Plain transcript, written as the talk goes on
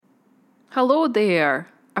Hello there.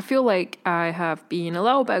 I feel like I have been a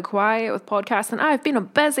little bit quiet with podcasts and I've been a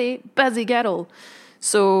busy girl.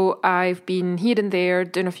 So I've been here and there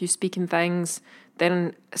doing a few speaking things,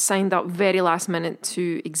 then signed up very last minute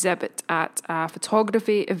to exhibit at a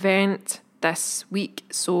photography event this week.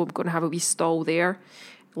 So I'm going to have a wee stall there.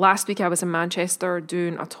 Last week I was in Manchester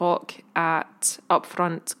doing a talk at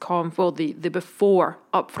Upfront Conf, the before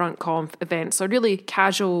Upfront Conf event. So a really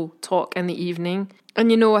casual talk in the evening. And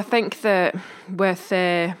I think that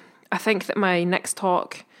my next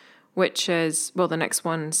talk, which is, the next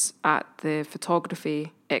one's at the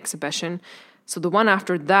photography exhibition. So the one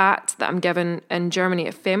after that I'm giving in Germany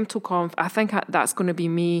at FemtoConf, I think that's going to be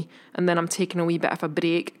me. And then I'm taking a wee bit of a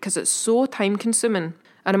break because it's so time consuming.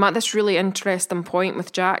 And I'm at this really interesting point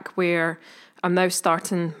with Jack where I'm now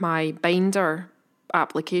starting my binder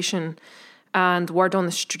application. And word on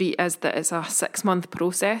the street is that it's a 6-month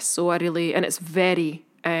process. So and it's very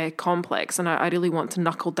complex, and I really want to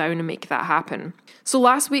knuckle down and make that happen. So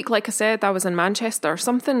last week, like I said, I was in Manchester.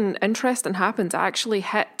 Something interesting happened. I actually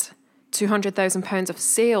hit £200,000 of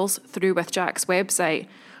sales through with Jack's website.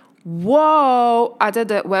 Whoa! I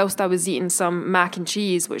did it whilst I was eating some mac and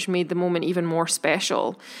cheese, which made the moment even more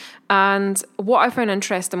special. And what I found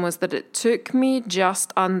interesting was that it took me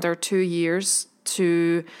just under 2 years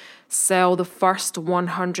to sell the first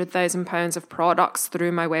 £100,000 of products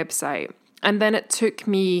through my website. And then it took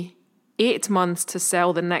me 8 months to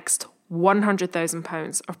sell the next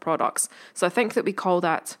 £100,000 of products. So I think that we call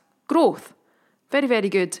that growth. Very, very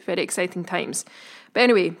good, very exciting times. But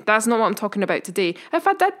anyway, that's not what I'm talking about today. If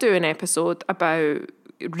I did do an episode about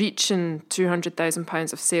reaching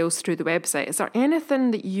 £200,000 of sales through the website, is there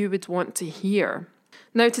anything that you would want to hear?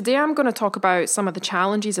 Now, today I'm going to talk about some of the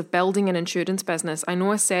challenges of building an insurance business. I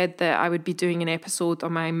know I said that I would be doing an episode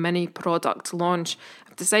on my mini product launch.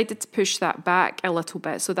 I've decided to push that back a little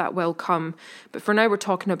bit, so that will come. But for now, we're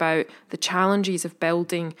talking about the challenges of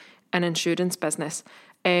building an insurance business.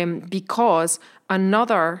 Because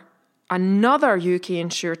another UK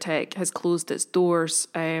insurtech has closed its doors.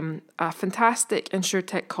 A fantastic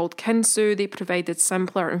insurtech called Kinsu. They provided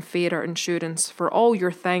simpler and fairer insurance for all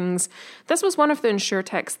your things. This was one of the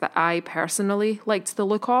insurtechs that I personally liked the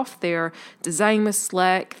look of. Their design was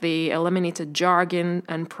slick. They eliminated jargon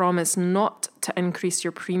and promised not to increase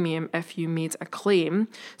your premium if you made a claim.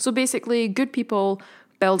 So basically, good people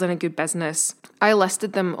building a good business. I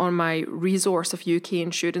listed them on my resource of UK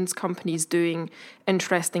insurance companies doing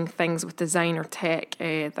interesting things with designer tech.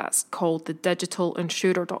 That's called the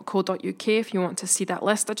digitalinsurer.co.uk if you want to see that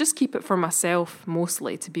list. I just keep it for myself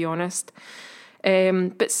mostly, to be honest.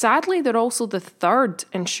 But sadly, they're also the third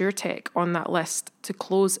insurtech on that list to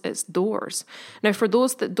close its doors. Now, for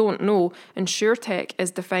those that don't know, insurtech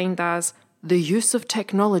is defined as the use of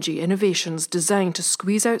technology innovations designed to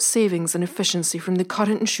squeeze out savings and efficiency from the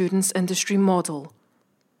current insurance industry model.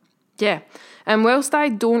 Yeah, and whilst I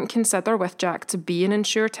don't consider with Jack to be an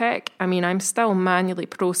insurtech, I'm still manually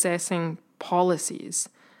processing policies,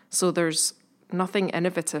 so there's nothing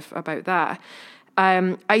innovative about that.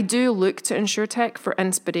 I do look to insurtech for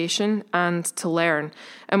inspiration and to learn.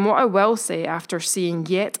 And what I will say after seeing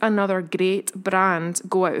yet another great brand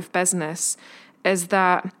go out of business is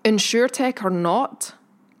that insurtech or not,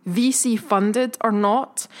 VC funded or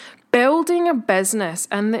not, building a business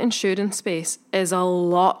in the insurance space is a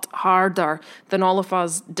lot harder than all of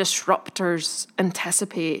us disruptors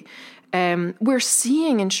anticipate. We're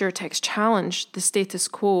seeing insurtechs challenge the status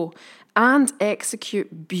quo and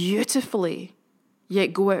execute beautifully,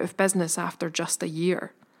 yet go out of business after just a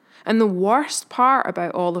year. And the worst part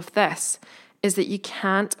about all of this is that you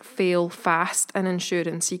can't fail fast in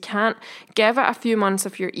insurance. You can't give it a few months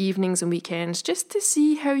of your evenings and weekends just to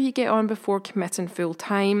see how you get on before committing full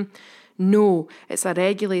time. No, it's a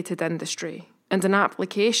regulated industry. And an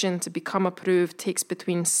application to become approved takes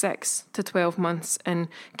between 6 to 12 months and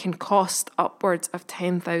can cost upwards of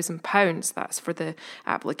 £10,000. That's for the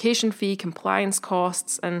application fee, compliance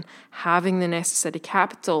costs, and having the necessary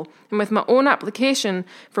capital. And with my own application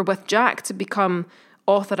with Jack to become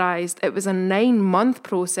authorised, it was a 9-month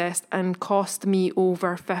process and cost me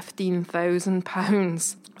over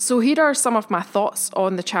 £15,000. So here are some of my thoughts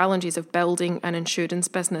on the challenges of building an insurance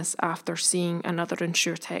business after seeing another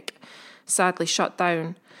insurtech sadly shut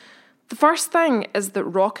down. The first thing is that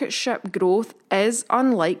rocket ship growth is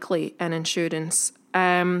unlikely in insurance.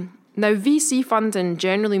 Now, VC funding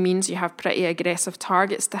generally means you have pretty aggressive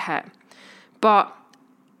targets to hit, but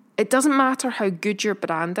it doesn't matter how good your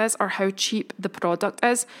brand is or how cheap the product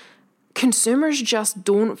is. Consumers just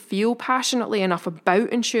don't feel passionately enough about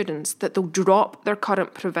insurance that they'll drop their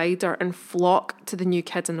current provider and flock to the new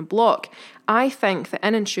kid in the block. I think that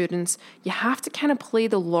in insurance, you have to kind of play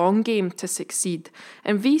the long game to succeed.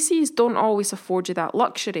 And VCs don't always afford you that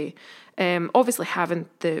luxury. Obviously, having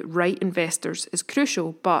the right investors is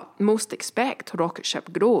crucial, but most expect rocket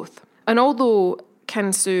ship growth. And although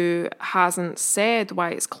Kinsu hasn't said why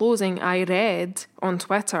it's closing, I read on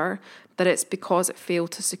Twitter that it's because it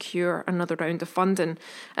failed to secure another round of funding.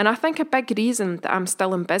 And I think a big reason that I'm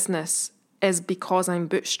still in business is because I'm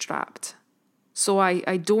bootstrapped. So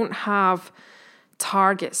I don't have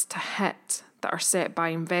targets to hit that are set by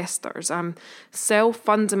investors. I'm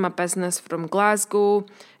self-funding my business from Glasgow.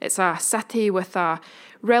 It's a city with a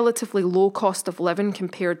relatively low cost of living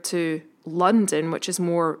compared to London, which is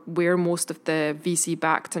more where most of the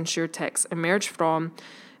VC-backed insurtechs emerge from.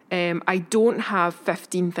 I don't have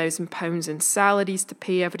 £15,000 in salaries to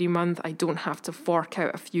pay every month. I don't have to fork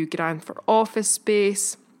out a few grand for office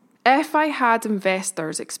space. If I had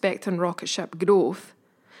investors expecting rocket ship growth,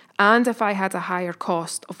 and if I had a higher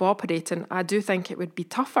cost of operating, I do think it would be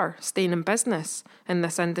tougher staying in business in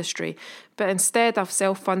this industry. But instead, I've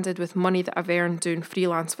self-funded with money that I've earned doing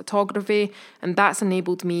freelance photography, and that's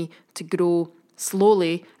enabled me to grow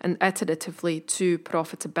slowly and iteratively to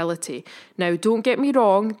profitability. Now, don't get me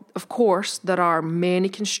wrong, of course, there are many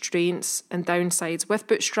constraints and downsides with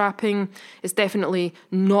bootstrapping. It's definitely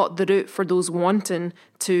not the route for those wanting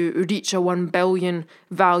to reach a 1 billion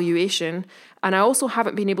valuation. And I also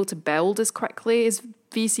haven't been able to build as quickly as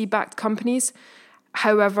VC-backed companies.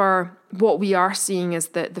 However, what we are seeing is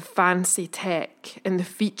that the fancy tech and the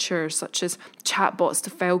features such as chatbots to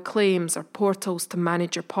file claims or portals to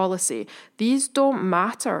manage your policy, these don't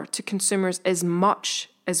matter to consumers as much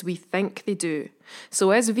as we think they do.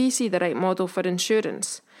 So is VC the right model for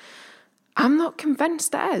insurance? I'm not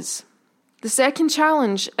convinced it is. The second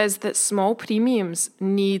challenge is that small premiums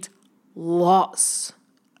need lots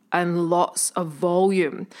and lots of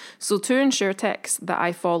volume. So 2 insurtechs that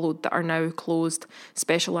I followed that are now closed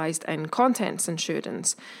specialised in contents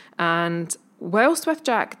insurance. And whilst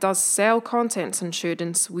WithJack does sell contents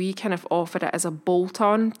insurance, we kind of offer it as a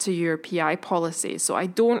bolt-on to your PI policy. So I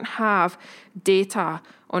don't have data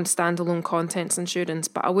on standalone contents insurance,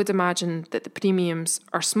 but I would imagine that the premiums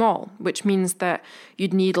are small, which means that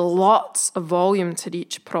you'd need lots of volume to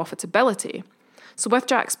reach profitability. So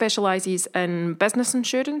WithJack specialises in business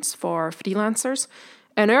insurance for freelancers,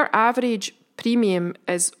 and our average premium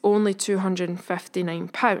is only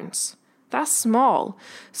 £259. That's small.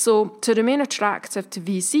 So to remain attractive to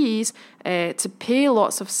VCs, to pay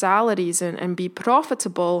lots of salaries and be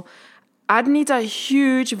profitable, I'd need a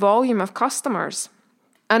huge volume of customers.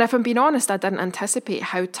 And if I'm being honest, I didn't anticipate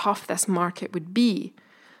how tough this market would be.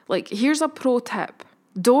 Like, here's a pro tip.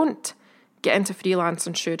 Don't get into freelance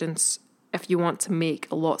insurance if you want to make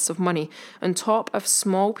lots of money. On top of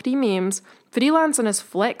small premiums, freelancing is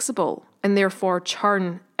flexible and therefore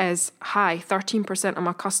churn is high. 13% of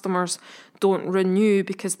my customers don't renew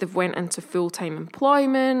because they've went into full-time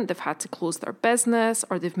employment, they've had to close their business,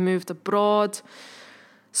 or they've moved abroad.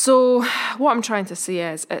 So what I'm trying to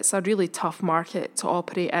say is it's a really tough market to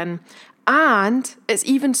operate in. And it's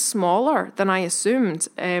even smaller than I assumed.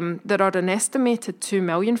 There are an estimated 2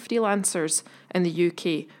 million freelancers in the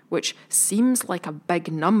UK, which seems like a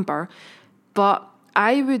big number, but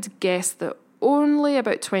I would guess that only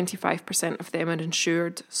about 25% of them are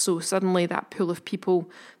insured. So suddenly that pool of people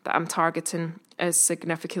that I'm targeting is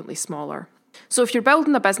significantly smaller. So if you're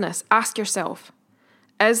building a business, ask yourself,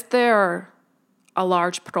 is there a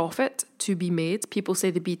large profit to be made? People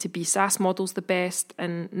say the B2B SaaS model's the best,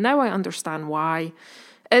 and now I understand why.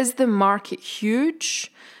 Is the market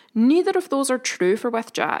huge? Neither of those are true for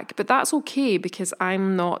WithJack, but that's okay because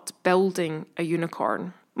I'm not building a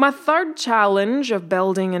unicorn. My third challenge of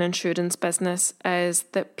building an insurance business is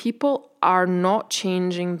that people are not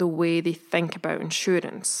changing the way they think about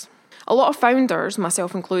insurance. A lot of founders,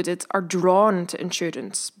 myself included, are drawn to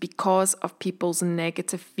insurance because of people's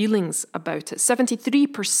negative feelings about it.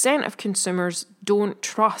 73% of consumers don't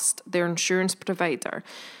trust their insurance provider.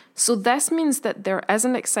 So this means that there is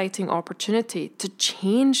an exciting opportunity to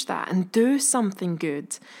change that and do something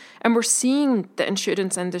good. And we're seeing the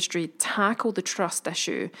insurance industry tackle the trust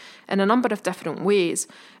issue in a number of different ways.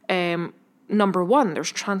 Number one,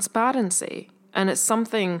 there's transparency, and it's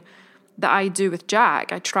something that I do with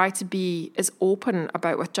Jack. I try to be as open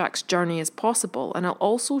about WithJack's journey as possible, and I'll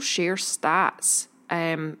also share stats,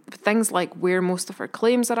 things like where most of our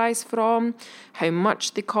claims arise from, how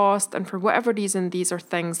much they cost, and for whatever reason, these are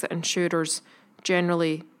things that insurers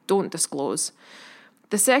generally don't disclose.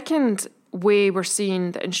 The second way we're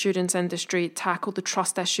seeing the insurance industry tackle the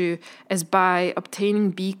trust issue is by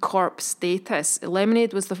obtaining B Corp status.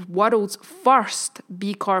 Lemonade was the world's first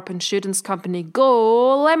B Corp insurance company.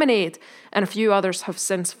 Go Lemonade! And a few others have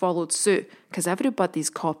since followed suit, because everybody's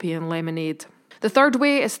copying Lemonade. The third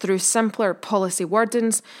way is through simpler policy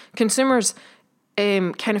wordings. Consumers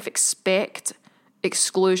kind of expect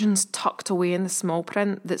exclusions tucked away in the small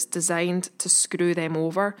print that's designed to screw them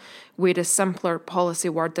over, whereas simpler policy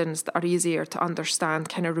wordings that are easier to understand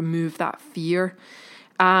kind of remove that fear.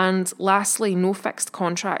 And lastly, no fixed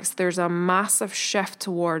contracts. There's a massive shift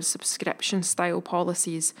towards subscription-style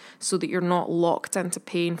policies so that you're not locked into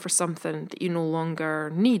paying for something that you no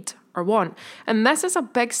longer need or want. And this is a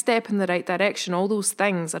big step in the right direction. All those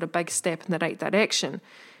things are a big step in the right direction.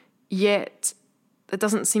 Yet, it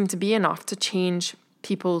doesn't seem to be enough to change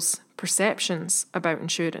people's perceptions about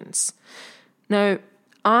insurance. Now,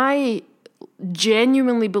 I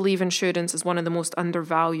genuinely believe insurance is one of the most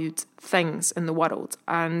undervalued things in the world,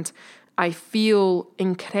 and I feel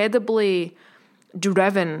incredibly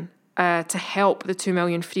driven to help the 2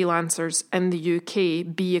 million freelancers in the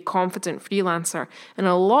UK be a confident freelancer. And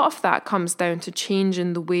a lot of that comes down to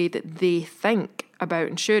changing the way that they think about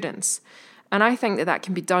insurance. And I think that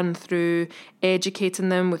can be done through educating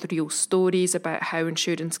them with real stories about how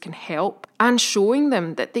insurance can help and showing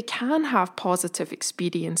them that they can have positive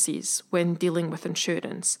experiences when dealing with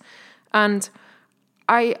insurance. And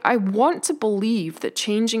I want to believe that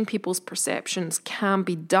changing people's perceptions can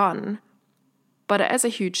be done, but it is a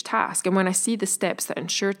huge task. And when I see the steps that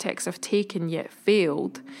insurtechs have taken yet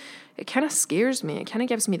failed, it kind of scares me. It kind of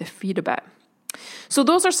gives me the fear a bit. So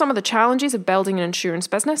those are some of the challenges of building an insurance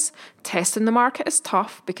business. Testing the market is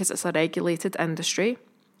tough because it's a regulated industry.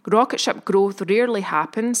 Rocket ship growth rarely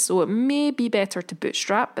happens, so it may be better to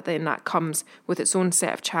bootstrap, but then that comes with its own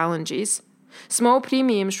set of challenges. Small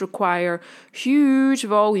premiums require huge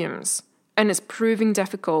volumes, and it's proving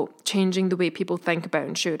difficult changing the way people think about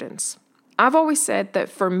insurance. I've always said that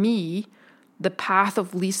for me, the path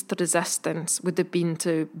of least resistance would have been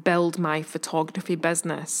to build my photography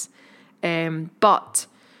business. But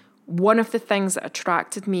one of the things that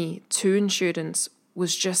attracted me to insurance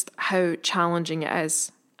was just how challenging it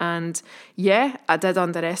is. And yeah, I did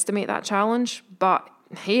underestimate that challenge, but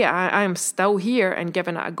hey, I am still here and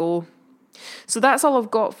giving it a go. So that's all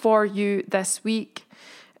I've got for you this week.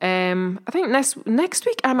 I think next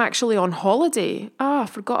week I'm actually on holiday. I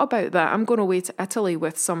forgot about that. I'm going away to Italy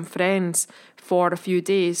with some friends for a few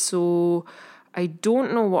days, so I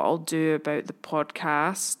don't know what I'll do about the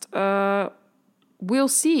podcast. We'll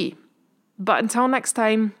see. But until next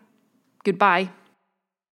time, goodbye.